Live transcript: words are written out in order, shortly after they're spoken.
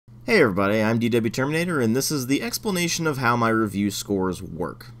Hey everybody, I'm DWTerminator, and this is the explanation of how my review scores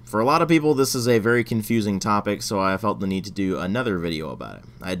work. For a lot of people, this is a very confusing topic, so I felt the need to do another video about it.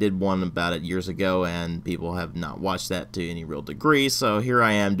 I did one about it years ago, and people have not watched that to any real degree, so here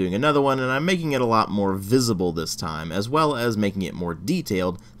I am doing another one, and I'm making it a lot more visible this time, as well as making it more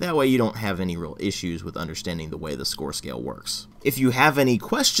detailed. That way you don't have any real issues with understanding the way the score scale works. If you have any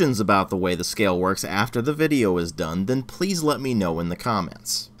questions about the way the scale works after the video is done, then please let me know in the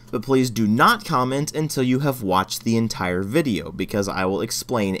comments. But please do not comment until you have watched the entire video, because I will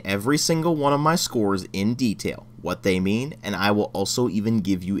explain every single one of my scores in detail, what they mean, and I will also even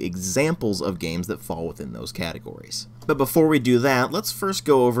give you examples of games that fall within those categories. But before we do that, let's first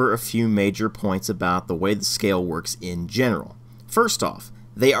go over a few major points about the way the scale works in general. First off,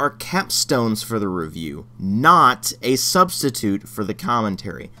 they are capstones for the review, not a substitute for the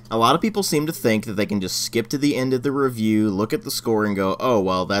commentary. A lot of people seem to think that they can just skip to the end of the review, look at the score, and go, oh,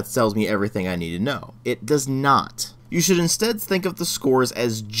 well, that tells me everything I need to know. It does not. You should instead think of the scores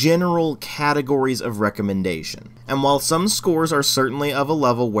as general categories of recommendation. And while some scores are certainly of a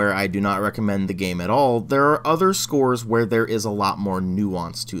level where I do not recommend the game at all, there are other scores where there is a lot more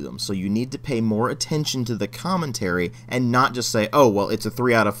nuance to them, so you need to pay more attention to the commentary and not just say, oh, well, it's a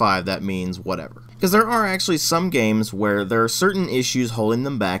 3 out of 5, that means whatever. Because there are actually some games where there are certain issues holding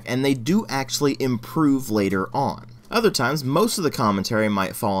them back, and they do actually improve later on. Other times, most of the commentary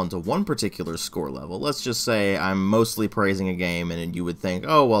might fall into one particular score level. Let's just say I'm mostly praising a game and you would think,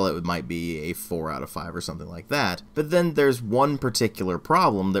 oh, well, it might be a 4 out of 5 or something like that. But then there's one particular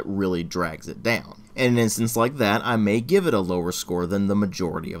problem that really drags it down. In an instance like that, I may give it a lower score than the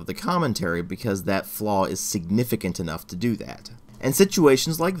majority of the commentary because that flaw is significant enough to do that. And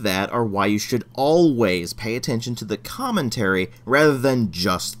situations like that are why you should always pay attention to the commentary rather than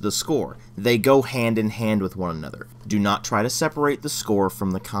just the score. They go hand in hand with one another. Do not try to separate the score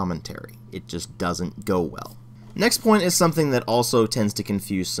from the commentary. It just doesn't go well. Next point is something that also tends to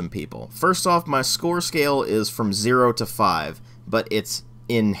confuse some people. First off, my score scale is from 0 to 5, but it's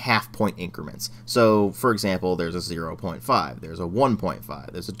in half-point increments. So, for example, there's a 0.5, there's a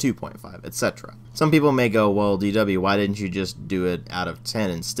 1.5, there's a 2.5, etc. Some people may go, well, DW, why didn't you just do it out of 10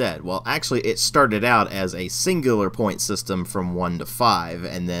 instead? Well, actually, it started out as a singular point system from 1 to 5,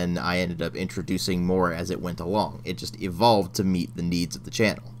 and then I ended up introducing more as it went along. It just evolved to meet the needs of the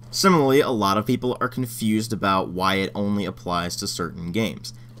channel. Similarly, a lot of people are confused about why it only applies to certain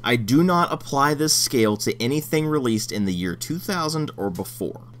games. I do not apply this scale to anything released in the year 2000 or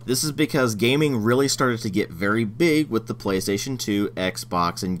before. This is because gaming really started to get very big with the PlayStation 2,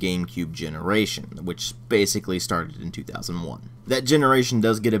 Xbox, and GameCube generation, which basically started in 2001. That generation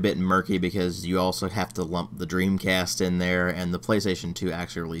does get a bit murky because you also have to lump the Dreamcast in there, and the PlayStation 2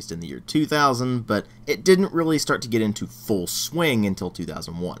 actually released in the year 2000, but it didn't really start to get into full swing until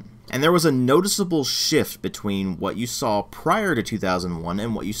 2001. And there was a noticeable shift between what you saw prior to 2001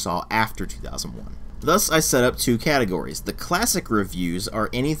 and what you saw after 2001. Thus, I set up two categories. The classic reviews are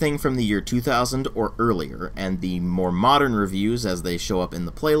anything from the year 2000 or earlier, and the more modern reviews, as they show up in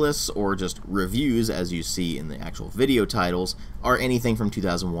the playlists, or just reviews as you see in the actual video titles, are anything from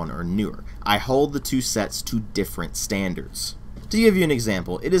 2001 or newer. I hold the two sets to different standards. To give you an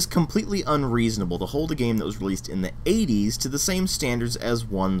example, it is completely unreasonable to hold a game that was released in the 80s to the same standards as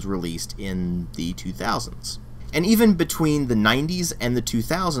ones released in the 2000s. And even between the 90s and the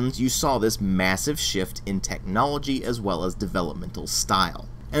 2000s, you saw this massive shift in technology as well as developmental style.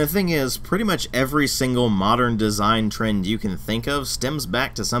 And the thing is, pretty much every single modern design trend you can think of stems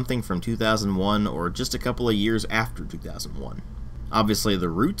back to something from 2001 or just a couple of years after 2001. Obviously, the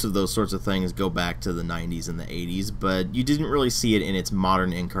roots of those sorts of things go back to the 90s and the 80s, but you didn't really see it in its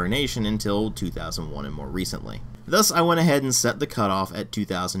modern incarnation until 2001 and more recently. Thus, I went ahead and set the cutoff at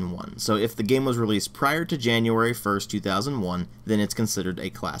 2001, so if the game was released prior to January 1st, 2001, then it's considered a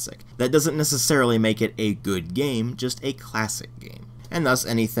classic. That doesn't necessarily make it a good game, just a classic game. And thus,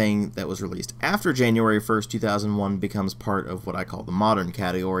 anything that was released after January 1st, 2001 becomes part of what I call the modern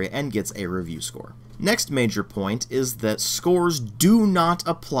category and gets a review score. Next major point is that scores do not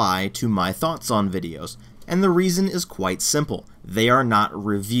apply to my thoughts on videos, and the reason is quite simple. They are not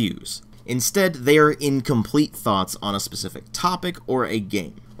reviews. Instead, they are incomplete thoughts on a specific topic or a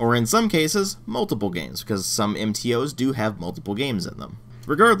game, or in some cases, multiple games, because some MTOs do have multiple games in them.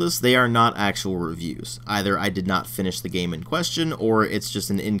 Regardless, they are not actual reviews. Either I did not finish the game in question, or it's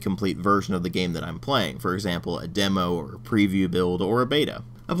just an incomplete version of the game that I'm playing, for example, a demo or a preview build or a beta.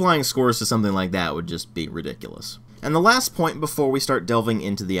 Applying scores to something like that would just be ridiculous. And the last point before we start delving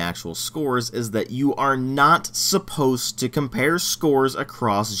into the actual scores is that you are not supposed to compare scores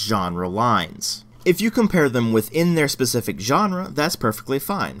across genre lines. If you compare them within their specific genre, that's perfectly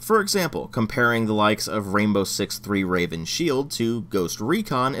fine. For example, comparing the likes of Rainbow Six 3 Raven Shield to Ghost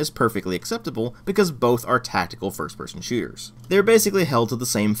Recon is perfectly acceptable because both are tactical first-person shooters. They're basically held to the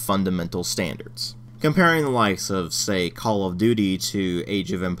same fundamental standards. Comparing the likes of, say, Call of Duty to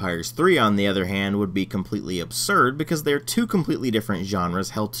Age of Empires 3, on the other hand, would be completely absurd because they're two completely different genres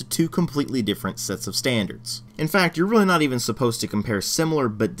held to two completely different sets of standards. In fact, you're really not even supposed to compare similar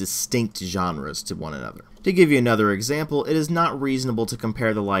but distinct genres to one another. To give you another example, it is not reasonable to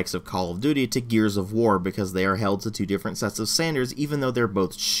compare the likes of Call of Duty to Gears of War because they are held to two different sets of standards even though they're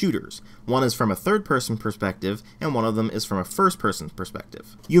both shooters. One is from a third-person perspective, and one of them is from a first-person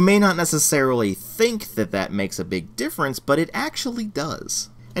perspective. You may not necessarily think that that makes a big difference, but it actually does.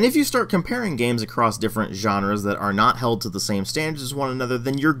 And if you start comparing games across different genres that are not held to the same standards as one another,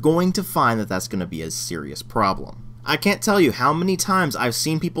 then you're going to find that that's going to be a serious problem. I can't tell you how many times I've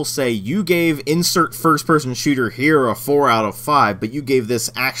seen people say, you gave insert first-person shooter here a 4 out of 5, but you gave this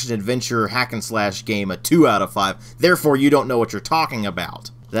action-adventure hack-and-slash game a 2 out of 5, therefore you don't know what you're talking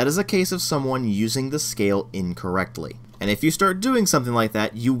about. That is a case of someone using the scale incorrectly. And if you start doing something like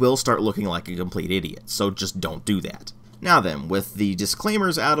that, you will start looking like a complete idiot, so just don't do that. Now then, with the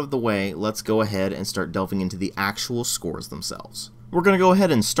disclaimers out of the way, let's go ahead and start delving into the actual scores themselves. We're going to go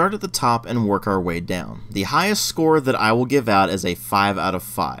ahead and start at the top and work our way down. The highest score that I will give out is a 5 out of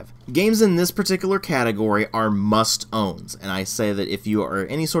 5. Games in this particular category are must-owns, and I say that if you are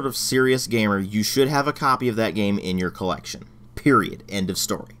any sort of serious gamer, you should have a copy of that game in your collection. Period. End of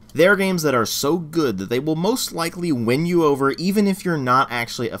story. They are games that are so good that they will most likely win you over even if you're not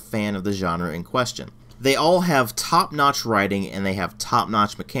actually a fan of the genre in question. They all have top-notch writing and they have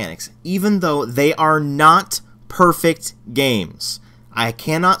top-notch mechanics, even though they are not perfect games. I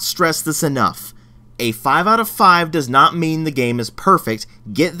cannot stress this enough. A 5 out of 5 does not mean the game is perfect.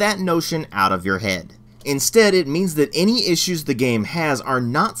 Get that notion out of your head. Instead, it means that any issues the game has are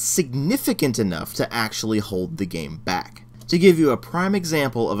not significant enough to actually hold the game back. To give you a prime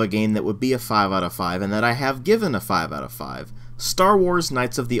example of a game that would be a 5 out of 5 and that I have given a 5 out of 5, Star Wars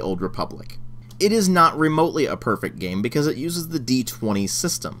Knights of the Old Republic. It is not remotely a perfect game because it uses the D20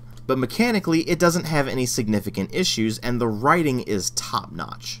 system, but mechanically it doesn't have any significant issues and the writing is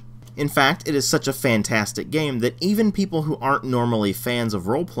top-notch. In fact, it is such a fantastic game that even people who aren't normally fans of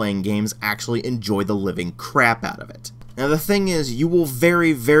role-playing games actually enjoy the living crap out of it. Now the thing is, you will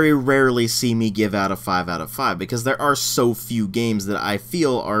very, very rarely see me give out a 5 out of 5 because there are so few games that I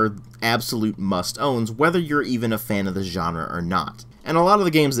feel are absolute must-owns, whether you're even a fan of the genre or not. And a lot of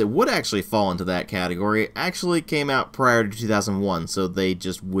the games that would actually fall into that category actually came out prior to 2001, so they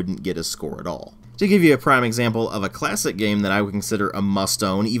just wouldn't get a score at all. To give you a prime example of a classic game that I would consider a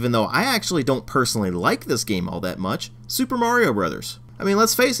must-own, even though I actually don't personally like this game all that much, Super Mario Bros. I mean,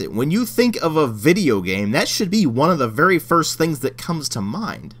 let's face it, when you think of a video game, that should be one of the very first things that comes to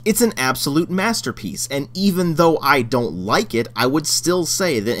mind. It's an absolute masterpiece, and even though I don't like it, I would still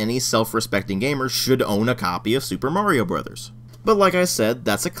say that any self-respecting gamer should own a copy of Super Mario Bros. But like I said,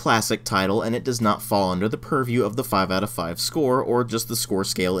 that's a classic title, and it does not fall under the purview of the 5 out of 5 score, or just the score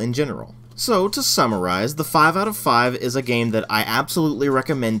scale in general. So, to summarize, the 5 out of 5 is a game that I absolutely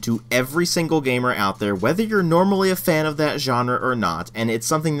recommend to every single gamer out there, whether you're normally a fan of that genre or not, and it's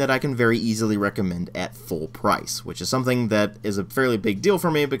something that I can very easily recommend at full price, which is something that is a fairly big deal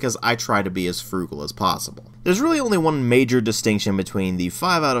for me because I try to be as frugal as possible. There's really only one major distinction between the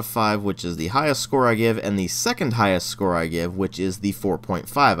 5 out of 5, which is the highest score I give, and the second highest score I give, which is the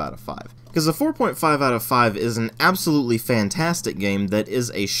 4.5 out of 5. Because the 4.5 out of 5 is an absolutely fantastic game that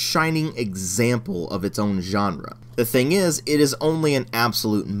is a shining example of its own genre. The thing is, it is only an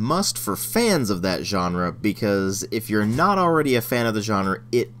absolute must for fans of that genre, because if you're not already a fan of the genre,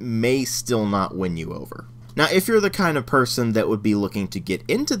 it may still not win you over. Now, if you're the kind of person that would be looking to get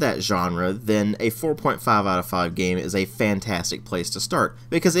into that genre, then a 4.5 out of 5 game is a fantastic place to start,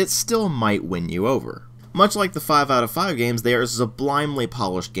 because it still might win you over. Much like the 5 out of 5 games, they are sublimely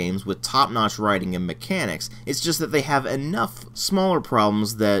polished games with top-notch writing and mechanics. It's just that they have enough smaller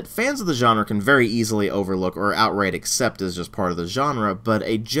problems that fans of the genre can very easily overlook or outright accept as just part of the genre, but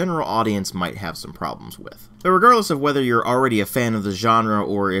a general audience might have some problems with. But regardless of whether you're already a fan of the genre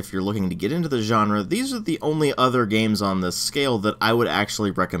or if you're looking to get into the genre, these are the only other games on this scale that I would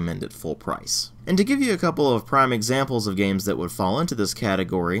actually recommend at full price. And to give you a couple of prime examples of games that would fall into this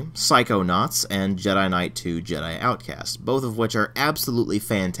category, Psychonauts and Jedi Knight 2 Jedi Outcast, both of which are absolutely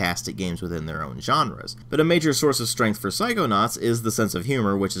fantastic games within their own genres. But a major source of strength for Psychonauts is the sense of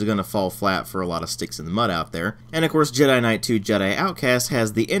humor, which is going to fall flat for a lot of sticks in the mud out there. And of course, Jedi Knight 2 Jedi Outcast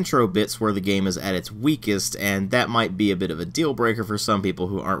has the intro bits where the game is at its weakest, fast, and that might be a bit of a deal breaker for some people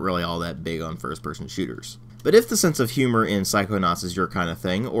who aren't really all that big on first-person shooters. But if the sense of humor in Psychonauts is your kind of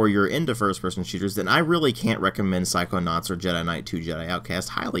thing, or you're into first-person shooters, then I really can't recommend Psychonauts or Jedi Knight 2 Jedi Outcast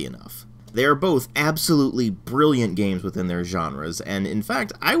highly enough. They are both absolutely brilliant games within their genres, and in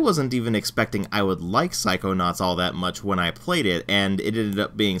fact, I wasn't even expecting I would like Psychonauts all that much when I played it, and it ended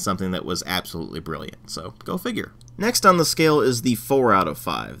up being something that was absolutely brilliant, so go figure. Next on the scale is the 4 out of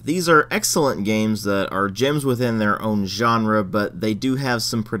 5. These are excellent games that are gems within their own genre, but they do have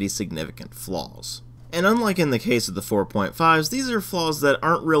some pretty significant flaws. And unlike in the case of the 4.5s, these are flaws that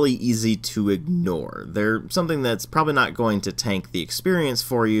aren't really easy to ignore. They're something that's probably not going to tank the experience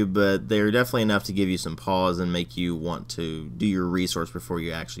for you, but they're definitely enough to give you some pause and make you want to do your research before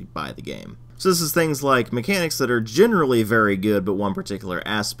you actually buy the game. So this is things like mechanics that are generally very good, but one particular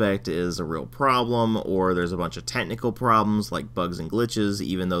aspect is a real problem, or there's a bunch of technical problems like bugs and glitches,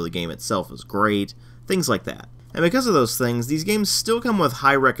 even though the game itself is great, things like that. And because of those things, these games still come with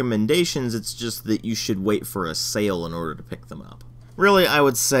high recommendations, it's just that you should wait for a sale in order to pick them up. Really, I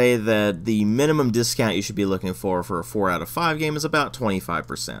would say that the minimum discount you should be looking for a 4 out of 5 game is about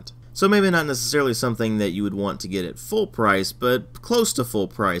 25%. So maybe not necessarily something that you would want to get at full price, but close to full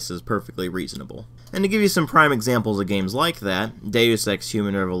price is perfectly reasonable. And to give you some prime examples of games like that, Deus Ex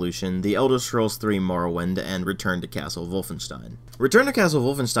Human Revolution, The Elder Scrolls III Morrowind, and Return to Castle Wolfenstein. Return to Castle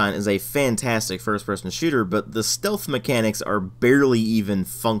Wolfenstein is a fantastic first-person shooter, but the stealth mechanics are barely even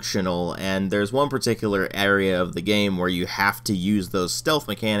functional, and there's one particular area of the game where you have to use those stealth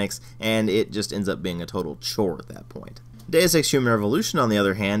mechanics, and it just ends up being a total chore at that point. Deus Ex Human Revolution, on the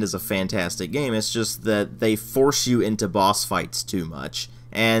other hand, is a fantastic game. It's just that they force you into boss fights too much,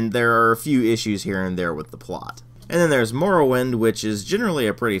 and there are a few issues here and there with the plot. And then there's Morrowind, which is generally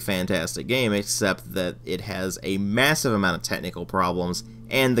a pretty fantastic game, except that it has a massive amount of technical problems,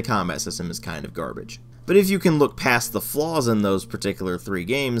 and the combat system is kind of garbage. But if you can look past the flaws in those particular 3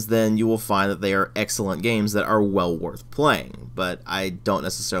 games, then you will find that they are excellent games that are well worth playing, but I don't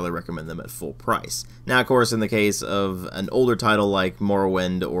necessarily recommend them at full price. Now, of course, in the case of an older title like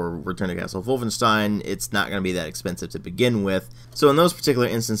Morrowind or Return to Castle Wolfenstein, it's not going to be that expensive to begin with, so in those particular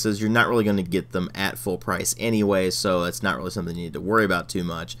instances, you're not really going to get them at full price anyway, so it's not really something you need to worry about too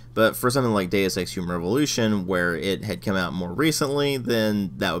much. But for something like Deus Ex Human Revolution, where it had come out more recently,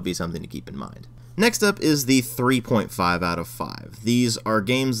 then that would be something to keep in mind. Next up is the 3.5 out of 5. These are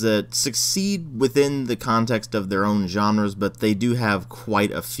games that succeed within the context of their own genres, but they do have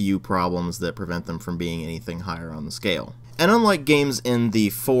quite a few problems that prevent them from being anything higher on the scale. And unlike games in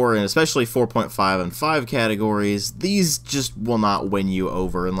the 4 and especially 4.5 and 5 categories, these just will not win you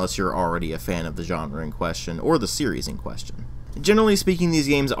over unless you're already a fan of the genre in question or the series in question. Generally speaking, these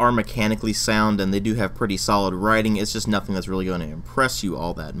games are mechanically sound and they do have pretty solid writing, it's just nothing that's really going to impress you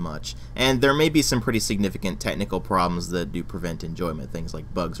all that much. And there may be some pretty significant technical problems that do prevent enjoyment, things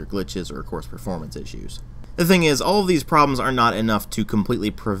like bugs or glitches or of course performance issues. The thing is, all of these problems are not enough to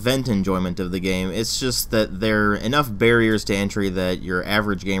completely prevent enjoyment of the game, it's just that they're enough barriers to entry that your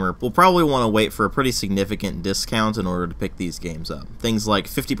average gamer will probably want to wait for a pretty significant discount in order to pick these games up. Things like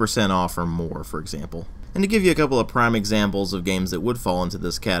 50% off or more, for example. And to give you a couple of prime examples of games that would fall into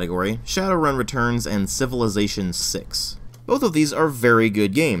this category, Shadowrun Returns and Civilization 6. Both of these are very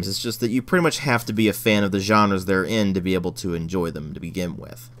good games, it's just that you pretty much have to be a fan of the genres they're in to be able to enjoy them to begin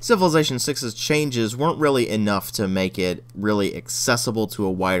with. Civilization 6's changes weren't really enough to make it really accessible to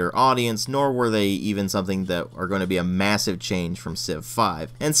a wider audience, nor were they even something that are going to be a massive change from Civ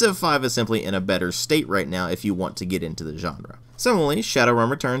 5, and Civ 5 is simply in a better state right now if you want to get into the genre. Similarly, Shadowrun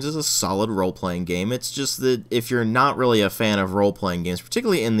Returns is a solid role-playing game, it's just that if you're not really a fan of role-playing games,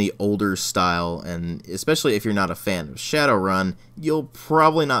 particularly in the older style, and especially if you're not a fan of Shadowrun, you'll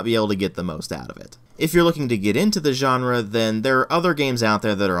probably not be able to get the most out of it. If you're looking to get into the genre, then there are other games out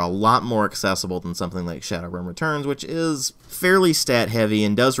there that are a lot more accessible than something like Shadowrun Returns, which is fairly stat-heavy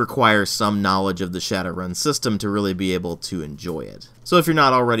and does require some knowledge of the Shadowrun system to really be able to enjoy it. So if you're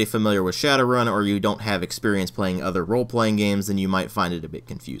not already familiar with Shadowrun or you don't have experience playing other role-playing games, then you might find it a bit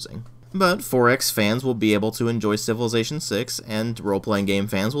confusing. But 4X fans will be able to enjoy Civilization 6, and role-playing game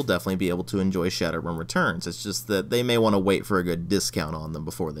fans will definitely be able to enjoy Shadowrun Returns. It's just that they may want to wait for a good discount on them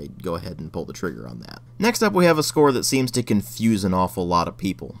before they go ahead and pull the trigger on that. Next up, we have a score that seems to confuse an awful lot of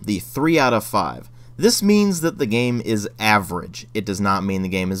people, the 3 out of 5. This means that the game is average. It does not mean the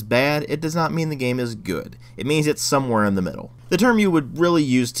game is bad, it does not mean the game is good. It means it's somewhere in the middle. The term you would really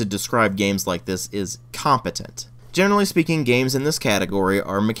use to describe games like this is competent. Generally speaking, games in this category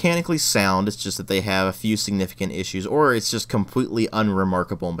are mechanically sound, it's just that they have a few significant issues, or it's just completely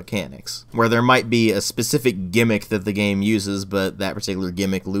unremarkable mechanics, where there might be a specific gimmick that the game uses, but that particular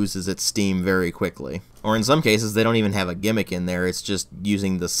gimmick loses its steam very quickly. Or in some cases, they don't even have a gimmick in there, it's just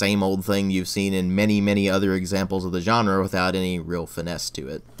using the same old thing you've seen in many, many other examples of the genre without any real finesse to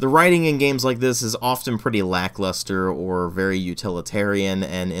it. The writing in games like this is often pretty lackluster or very utilitarian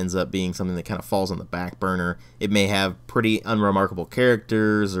and ends up being something that kind of falls on the back burner. It may have pretty unremarkable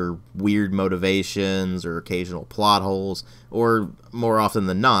characters or weird motivations or occasional plot holes, or more often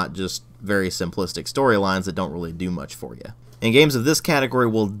than not, just very simplistic storylines that don't really do much for you. And games of this category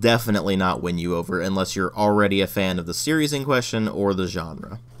will definitely not win you over unless you're already a fan of the series in question or the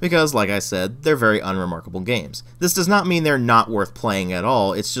genre. Because, like I said, they're very unremarkable games. This does not mean they're not worth playing at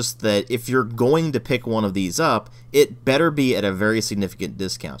all, it's just that if you're going to pick one of these up, it better be at a very significant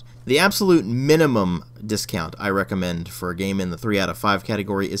discount. The absolute minimum discount I recommend for a game in the 3 out of 5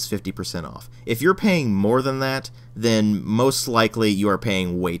 category is 50% off. If you're paying more than that, then most likely you are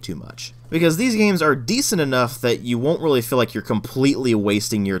paying way too much. Because these games are decent enough that you won't really feel like you're completely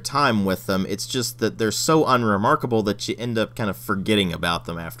wasting your time with them, it's just that they're so unremarkable that you end up kind of forgetting about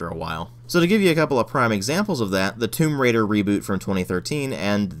them after a while. So to give you a couple of prime examples of that, the Tomb Raider reboot from 2013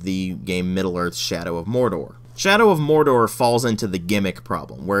 and the game Middle-earth's Shadow of Mordor. Shadow of Mordor falls into the gimmick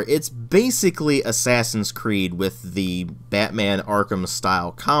problem, where it's basically Assassin's Creed with the Batman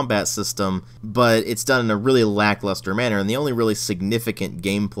Arkham-style combat system, but it's done in a really lackluster manner, and the only really significant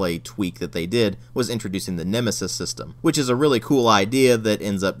gameplay tweak that they did was introducing the Nemesis system, which is a really cool idea that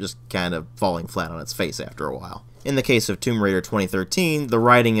ends up just kind of falling flat on its face after a while. In the case of Tomb Raider 2013, the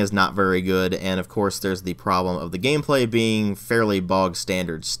writing is not very good, and of course there's the problem of the gameplay being fairly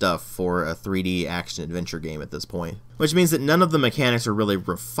bog-standard stuff for a 3D action-adventure game at this point. Which means that none of the mechanics are really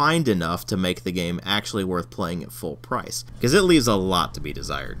refined enough to make the game actually worth playing at full price, because it leaves a lot to be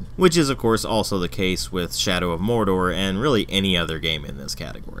desired. Which is of course also the case with Shadow of Mordor and really any other game in this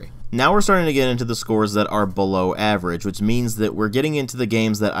category. Now we're starting to get into the scores that are below average, which means that we're getting into the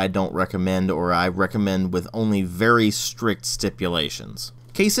games that I don't recommend, or I recommend with only very strict stipulations.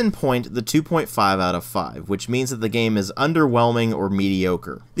 Case in point, the 2.5 out of 5, which means that the game is underwhelming or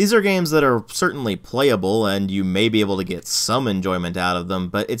mediocre. These are games that are certainly playable, and you may be able to get some enjoyment out of them,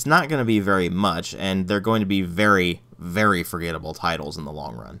 but it's not going to be very much, and they're going to be very, very forgettable titles in the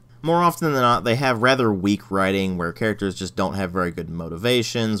long run. More often than not, they have rather weak writing where characters just don't have very good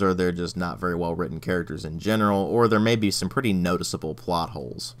motivations, or they're just not very well written characters in general, or there may be some pretty noticeable plot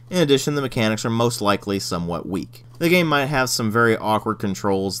holes. In addition, the mechanics are most likely somewhat weak. The game might have some very awkward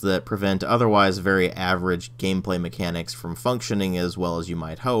controls that prevent otherwise very average gameplay mechanics from functioning as well as you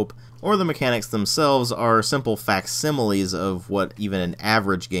might hope, or the mechanics themselves are simple facsimiles of what even an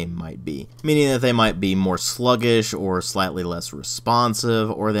average game might be, meaning that they might be more sluggish or slightly less responsive,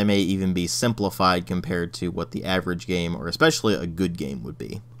 or they may even be simplified compared to what the average game, or especially a good game, would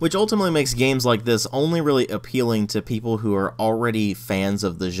be. Which ultimately makes games like this only really appealing to people who are already fans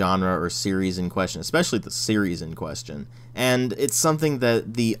of the genre or series in question, especially the series in question. And it's something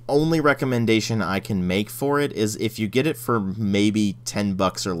that the only recommendation I can make for it is if you get it for maybe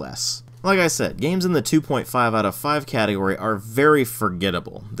 $10 or less. Like I said, games in the 2.5 out of 5 category are very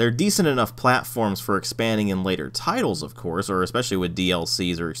forgettable. They're decent enough platforms for expanding in later titles, of course, or especially with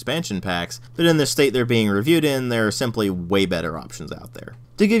DLCs or expansion packs, but in the state they're being reviewed in, there are simply way better options out there.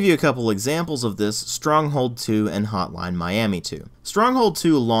 To give you a couple examples of this, Stronghold 2 and Hotline Miami 2. Stronghold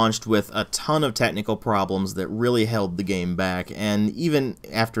 2 launched with a ton of technical problems that really held the game back, and even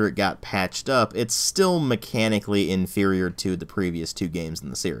after it got patched up, it's still mechanically inferior to the previous 2 games in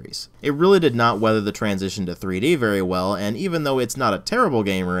the series. It really did not weather the transition to 3D very well, and even though it's not a terrible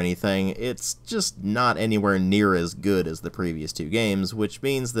game or anything, it's just not anywhere near as good as the previous 2 games, which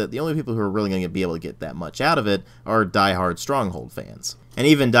means that the only people who are really going to be able to get that much out of it are die-hard Stronghold fans. And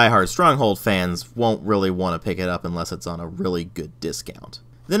even die-hard Stronghold fans won't really want to pick it up unless it's on a really good discount.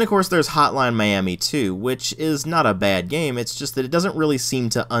 Then of course there's Hotline Miami 2, which is not a bad game, it's just that it doesn't really seem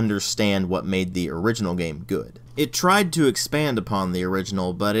to understand what made the original game good. It tried to expand upon the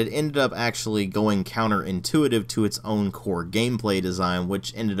original, but it ended up actually going counterintuitive to its own core gameplay design,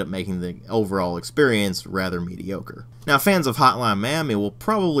 which ended up making the overall experience rather mediocre. Now, fans of Hotline Miami will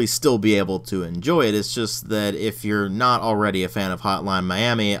probably still be able to enjoy it, it's just that if you're not already a fan of Hotline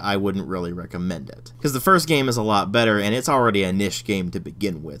Miami, I wouldn't really recommend it. Because the first game is a lot better, and it's already a niche game to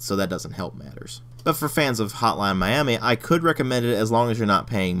begin with, so that doesn't help matters. But for fans of Hotline Miami, I could recommend it as long as you're not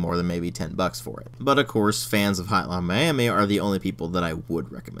paying more than maybe $10 for it. But of course, fans of Hotline Miami are the only people that I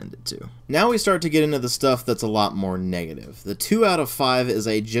would recommend it to. Now we start to get into the stuff that's a lot more negative. The 2 out of 5 is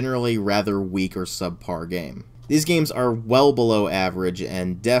a generally rather weak or subpar game. These games are well below average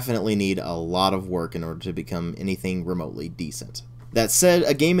and definitely need a lot of work in order to become anything remotely decent. That said,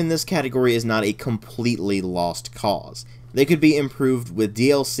 a game in this category is not a completely lost cause. They could be improved with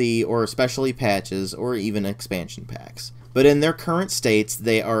DLC or especially patches or even expansion packs. But in their current states,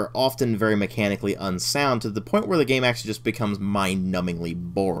 they are often very mechanically unsound to the point where the game actually just becomes mind-numbingly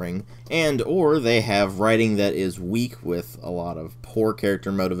boring, or they have writing that is weak with a lot of poor character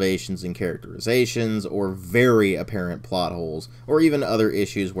motivations and characterizations, or very apparent plot holes, or even other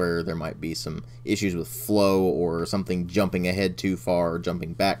issues where there might be some issues with flow or something jumping ahead too far or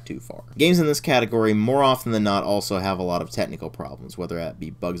jumping back too far. Games in this category more often than not also have a lot of technical problems, whether that be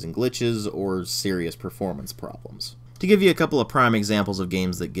bugs and glitches or serious performance problems. To give you a couple of prime examples of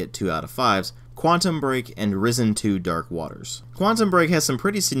games that get 2 out of 5s, Quantum Break and Risen 2 Dark Waters. Quantum Break has some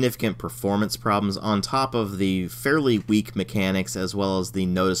pretty significant performance problems on top of the fairly weak mechanics as well as the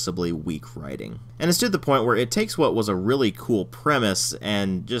noticeably weak writing. And it's to the point where it takes what was a really cool premise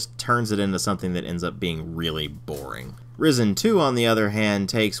and just turns it into something that ends up being really boring. Risen 2, on the other hand,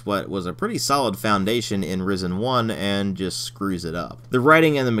 takes what was a pretty solid foundation in Risen 1 and just screws it up. The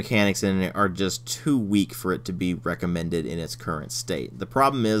writing and the mechanics in it are just too weak for it to be recommended in its current state. The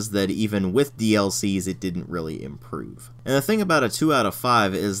problem is that even with DLCs, it didn't really improve. And the thing about a 2 out of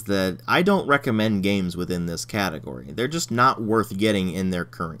 5 is that I don't recommend games within this category. They're just not worth getting in their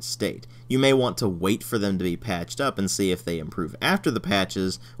current state. You may want to wait for them to be patched up and see if they improve after the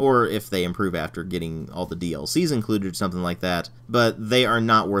patches, or if they improve after getting all the DLCs included or something like that, but they are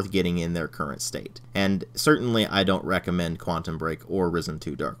not worth getting in their current state. And certainly I don't recommend Quantum Break or Risen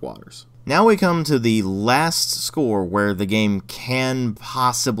 2 Dark Waters. Now we come to the last score where the game can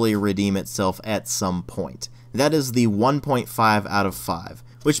possibly redeem itself at some point. That is the 1.5 out of 5,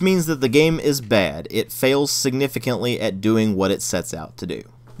 which means that the game is bad. It fails significantly at doing what it sets out to do.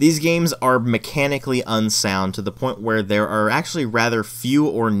 These games are mechanically unsound to the point where there are actually rather few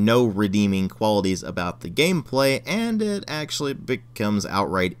or no redeeming qualities about the gameplay, and it actually becomes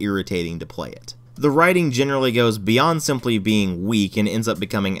outright irritating to play it. The writing generally goes beyond simply being weak and ends up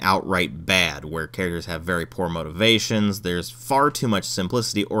becoming outright bad, where characters have very poor motivations, there's far too much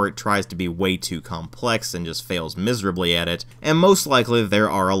simplicity, or it tries to be way too complex and just fails miserably at it, and most likely there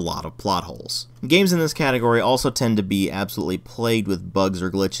are a lot of plot holes. Games in this category also tend to be absolutely plagued with bugs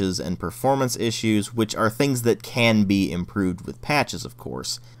or glitches and performance issues, which are things that can be improved with patches, of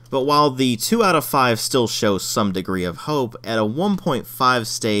course. But while the 2 out of 5 still shows some degree of hope, at a 1.5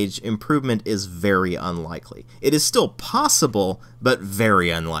 stage, improvement is very unlikely. It is still possible, but very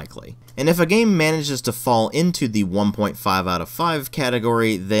unlikely. And if a game manages to fall into the 1.5 out of 5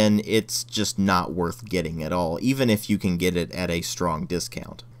 category, then it's just not worth getting at all, even if you can get it at a strong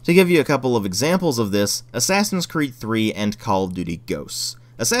discount. To give you a couple of examples of this, Assassin's Creed 3 and Call of Duty Ghosts.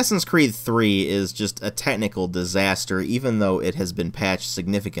 Assassin's Creed 3 is just a technical disaster, even though it has been patched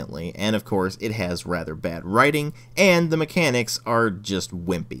significantly, and of course it has rather bad writing, and the mechanics are just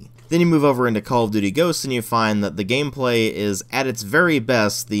wimpy. Then you move over into Call of Duty Ghosts and you find that the gameplay is at its very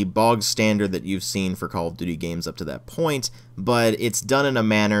best the bog standard that you've seen for Call of Duty games up to that point, but it's done in a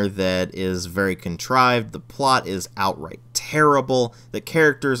manner that is very contrived, the plot is outright terrible, the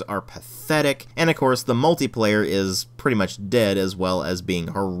characters are pathetic, and of course the multiplayer is pretty much dead as well as being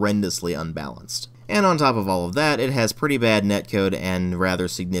horrendously unbalanced. And on top of all of that, it has pretty bad netcode and rather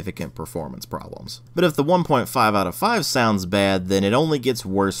significant performance problems. But if the 1.5 out of 5 sounds bad, then it only gets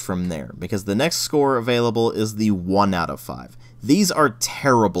worse from there, because the next score available is the 1 out of 5. These are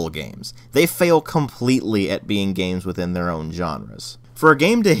terrible games. They fail completely at being games within their own genres. For a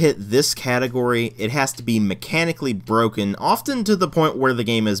game to hit this category, it has to be mechanically broken, often to the point where the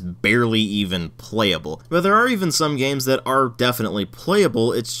game is barely even playable. But there are even some games that are definitely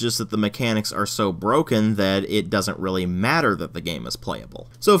playable, it's just that the mechanics are so broken that it doesn't really matter that the game is playable.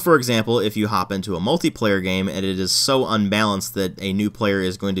 So for example, if you hop into a multiplayer game and it is so unbalanced that a new player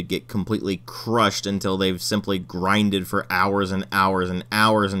is going to get completely crushed until they've simply grinded for hours and hours and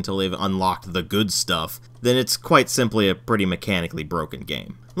hours until they've unlocked the good stuff, then it's quite simply a pretty mechanically broken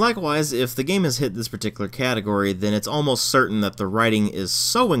game. Likewise, if the game has hit this particular category, then it's almost certain that the writing is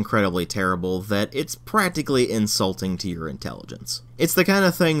so incredibly terrible that it's practically insulting to your intelligence. It's the kind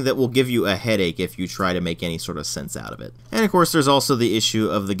of thing that will give you a headache if you try to make any sort of sense out of it. And of course there's also the issue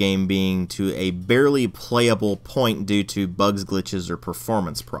of the game being to a barely playable point due to bugs, glitches, or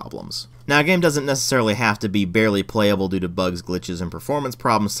performance problems. Now, a game doesn't necessarily have to be barely playable due to bugs, glitches, and performance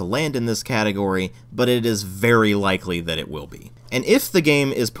problems to land in this category, but it is very likely that it will be. And if the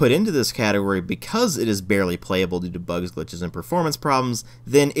game is put into this category because it is barely playable due to bugs, glitches, and performance problems,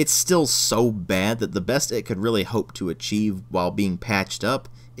 then it's still so bad that the best it could really hope to achieve while being patched patched up,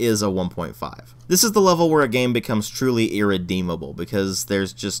 is a 1.5. This is the level where a game becomes truly irredeemable because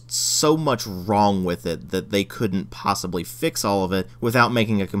there's just so much wrong with it that they couldn't possibly fix all of it without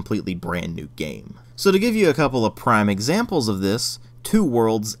making a completely brand new game. So to give you a couple of prime examples of this, Two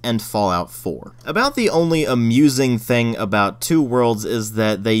Worlds and Fallout 4. About the only amusing thing about Two Worlds is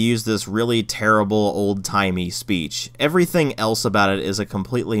that they use this really terrible old-timey speech. Everything else about it is a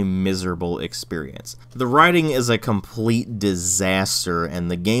completely miserable experience. The writing is a complete disaster,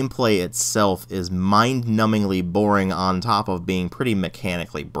 and the gameplay itself is mind-numbingly boring on top of being pretty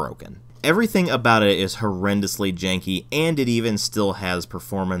mechanically broken. Everything about it is horrendously janky, and it even still has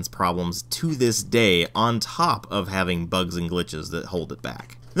performance problems to this day, on top of having bugs and glitches that hold it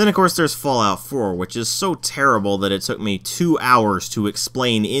back. Then of course there's Fallout 4, which is so terrible that it took me 2 hours to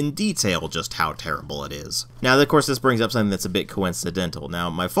explain in detail just how terrible it is. Now of course this brings up something that's a bit coincidental. Now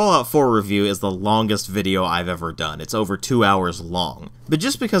my Fallout 4 review is the longest video I've ever done. It's over 2 hours long. But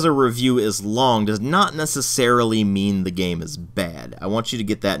just because a review is long does not necessarily mean the game is bad. I want you to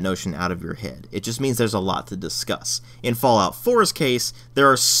get that notion out of your head. It just means there's a lot to discuss. In Fallout 4's case, there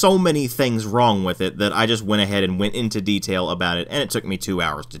are so many things wrong with it that I just went ahead and went into detail about it, and it took me 2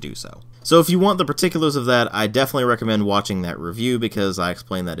 hours to do so. So if you want the particulars of that, I definitely recommend watching that review because I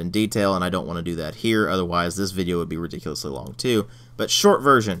explain that in detail, and I don't want to do that here, otherwise this video would be ridiculously long too. But short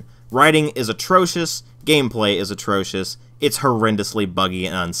version, writing is atrocious, gameplay is atrocious, it's horrendously buggy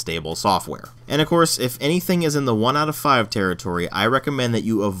and unstable software. And of course, if anything is in the 1 out of 5 territory, I recommend that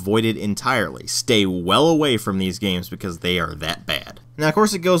you avoid it entirely. Stay well away from these games because they are that bad. Now of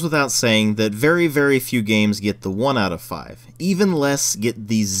course it goes without saying that very few games get the 1 out of 5. Even less get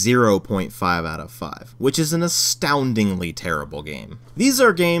the 0.5 out of 5, which is an astoundingly terrible game. These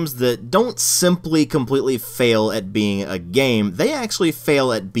are games that don't simply completely fail at being a game, they actually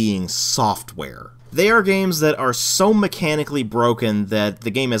fail at being software. They are games that are so mechanically broken that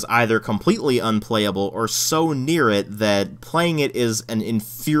the game is either completely unplayable or so near it that playing it is an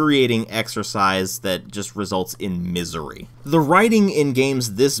infuriating exercise that just results in misery. The writing in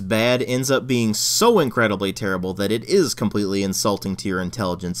games this bad ends up being so incredibly terrible that it is completely insulting to your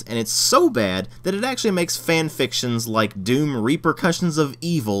intelligence, and it's so bad that it actually makes fanfictions like Doom Repercussions of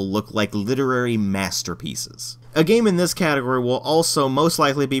Evil look like literary masterpieces. A game in this category will also most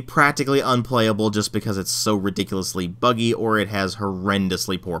likely be practically unplayable just because it's so ridiculously buggy or it has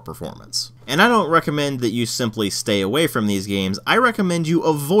horrendously poor performance. And I don't recommend that you simply stay away from these games, I recommend you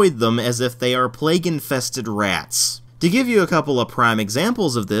avoid them as if they are plague-infested rats. To give you a couple of prime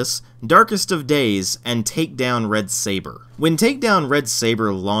examples of this, Darkest of Days and Take Down Red Saber. When Take Down Red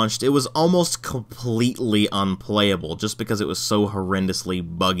Saber launched, it was almost completely unplayable just because it was so horrendously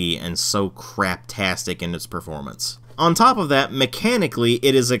buggy and so craptastic in its performance. On top of that, mechanically,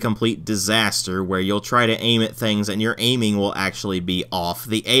 it is a complete disaster where you'll try to aim at things and your aiming will actually be off.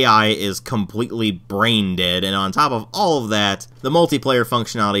 The AI is completely brain dead, and on top of all of that, the multiplayer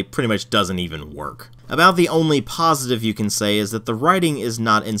functionality pretty much doesn't even work. About the only positive you can say is that the writing is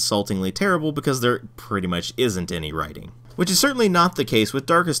not insultingly terrible because there pretty much isn't any writing. Which is certainly not the case with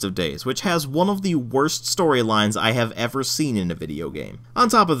Darkest of Days, which has one of the worst storylines I have ever seen in a video game. On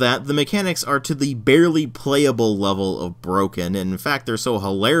top of that, the mechanics are to the barely playable level of broken, and in fact they're so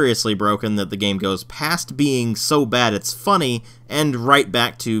hilariously broken that the game goes past being so bad it's funny, and right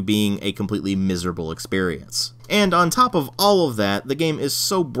back to being a completely miserable experience. And on top of all of that, the game is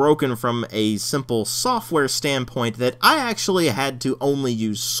so broken from a simple software standpoint that I actually had to only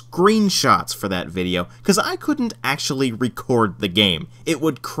use screenshots for that video, because I couldn't actually record the game. It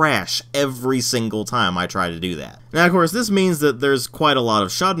would crash every single time I tried to do that. Now of course this means that there's quite a lot of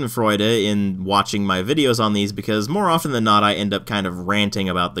schadenfreude in watching my videos on these because more often than not I end up kind of ranting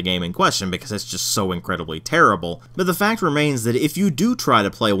about the game in question because it's just so incredibly terrible. But the fact remains that if you do try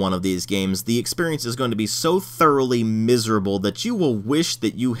to play one of these games, the experience is going to be so thoroughly miserable that you will wish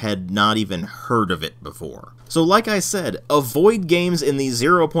that you had not even heard of it before. So like I said, avoid games in the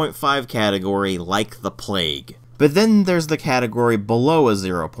 0.5 category like the plague. But then there's the category below a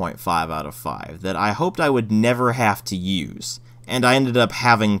 0.5 out of 5 that I hoped I would never have to use, and I ended up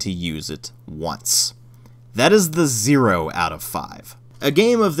having to use it once. That is the 0 out of 5. A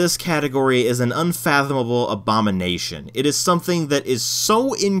game of this category is an unfathomable abomination. It is something that is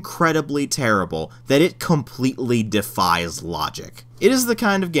so incredibly terrible that it completely defies logic. It is the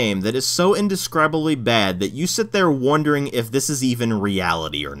kind of game that is so indescribably bad that you sit there wondering if this is even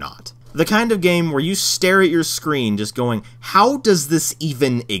reality or not. The kind of game where you stare at your screen just going, how does this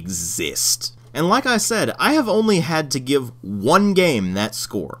even exist? And like I said, I have only had to give one game that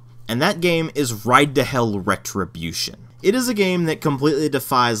score, and that game is Ride to Hell Retribution. It is a game that completely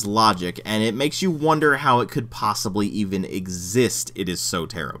defies logic, and it makes you wonder how it could possibly even exist. It is so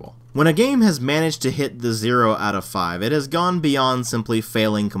terrible. When a game has managed to hit the 0 out of 5, it has gone beyond simply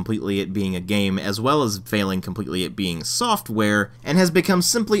failing completely at being a game, as well as failing completely at being software, and has become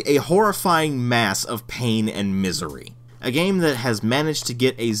simply a horrifying mass of pain and misery. A game that has managed to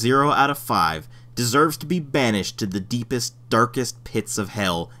get a 0 out of 5 deserves to be banished to the deepest, darkest pits of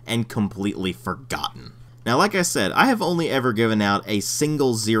hell and completely forgotten. Now, like I said, I have only ever given out a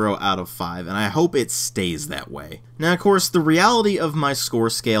single 0 out of 5, and I hope it stays that way. Now, of course, the reality of my score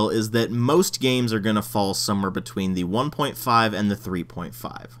scale is that most games are going to fall somewhere between the 1.5 and the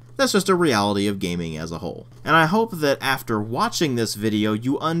 3.5. That's just a reality of gaming as a whole. And I hope that after watching this video,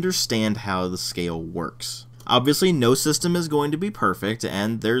 you understand how the scale works. Obviously, no system is going to be perfect,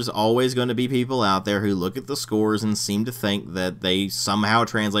 and there's always going to be people out there who look at the scores and seem to think that they somehow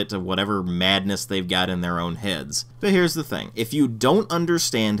translate to whatever madness they've got in their own heads. But here's the thing, if you don't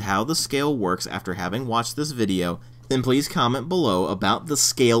understand how the scale works after having watched this video, then please comment below about the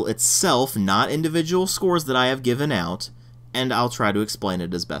scale itself, not individual scores that I have given out, and I'll try to explain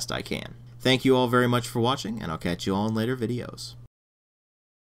it as best I can. Thank you all very much for watching, and I'll catch you all in later videos.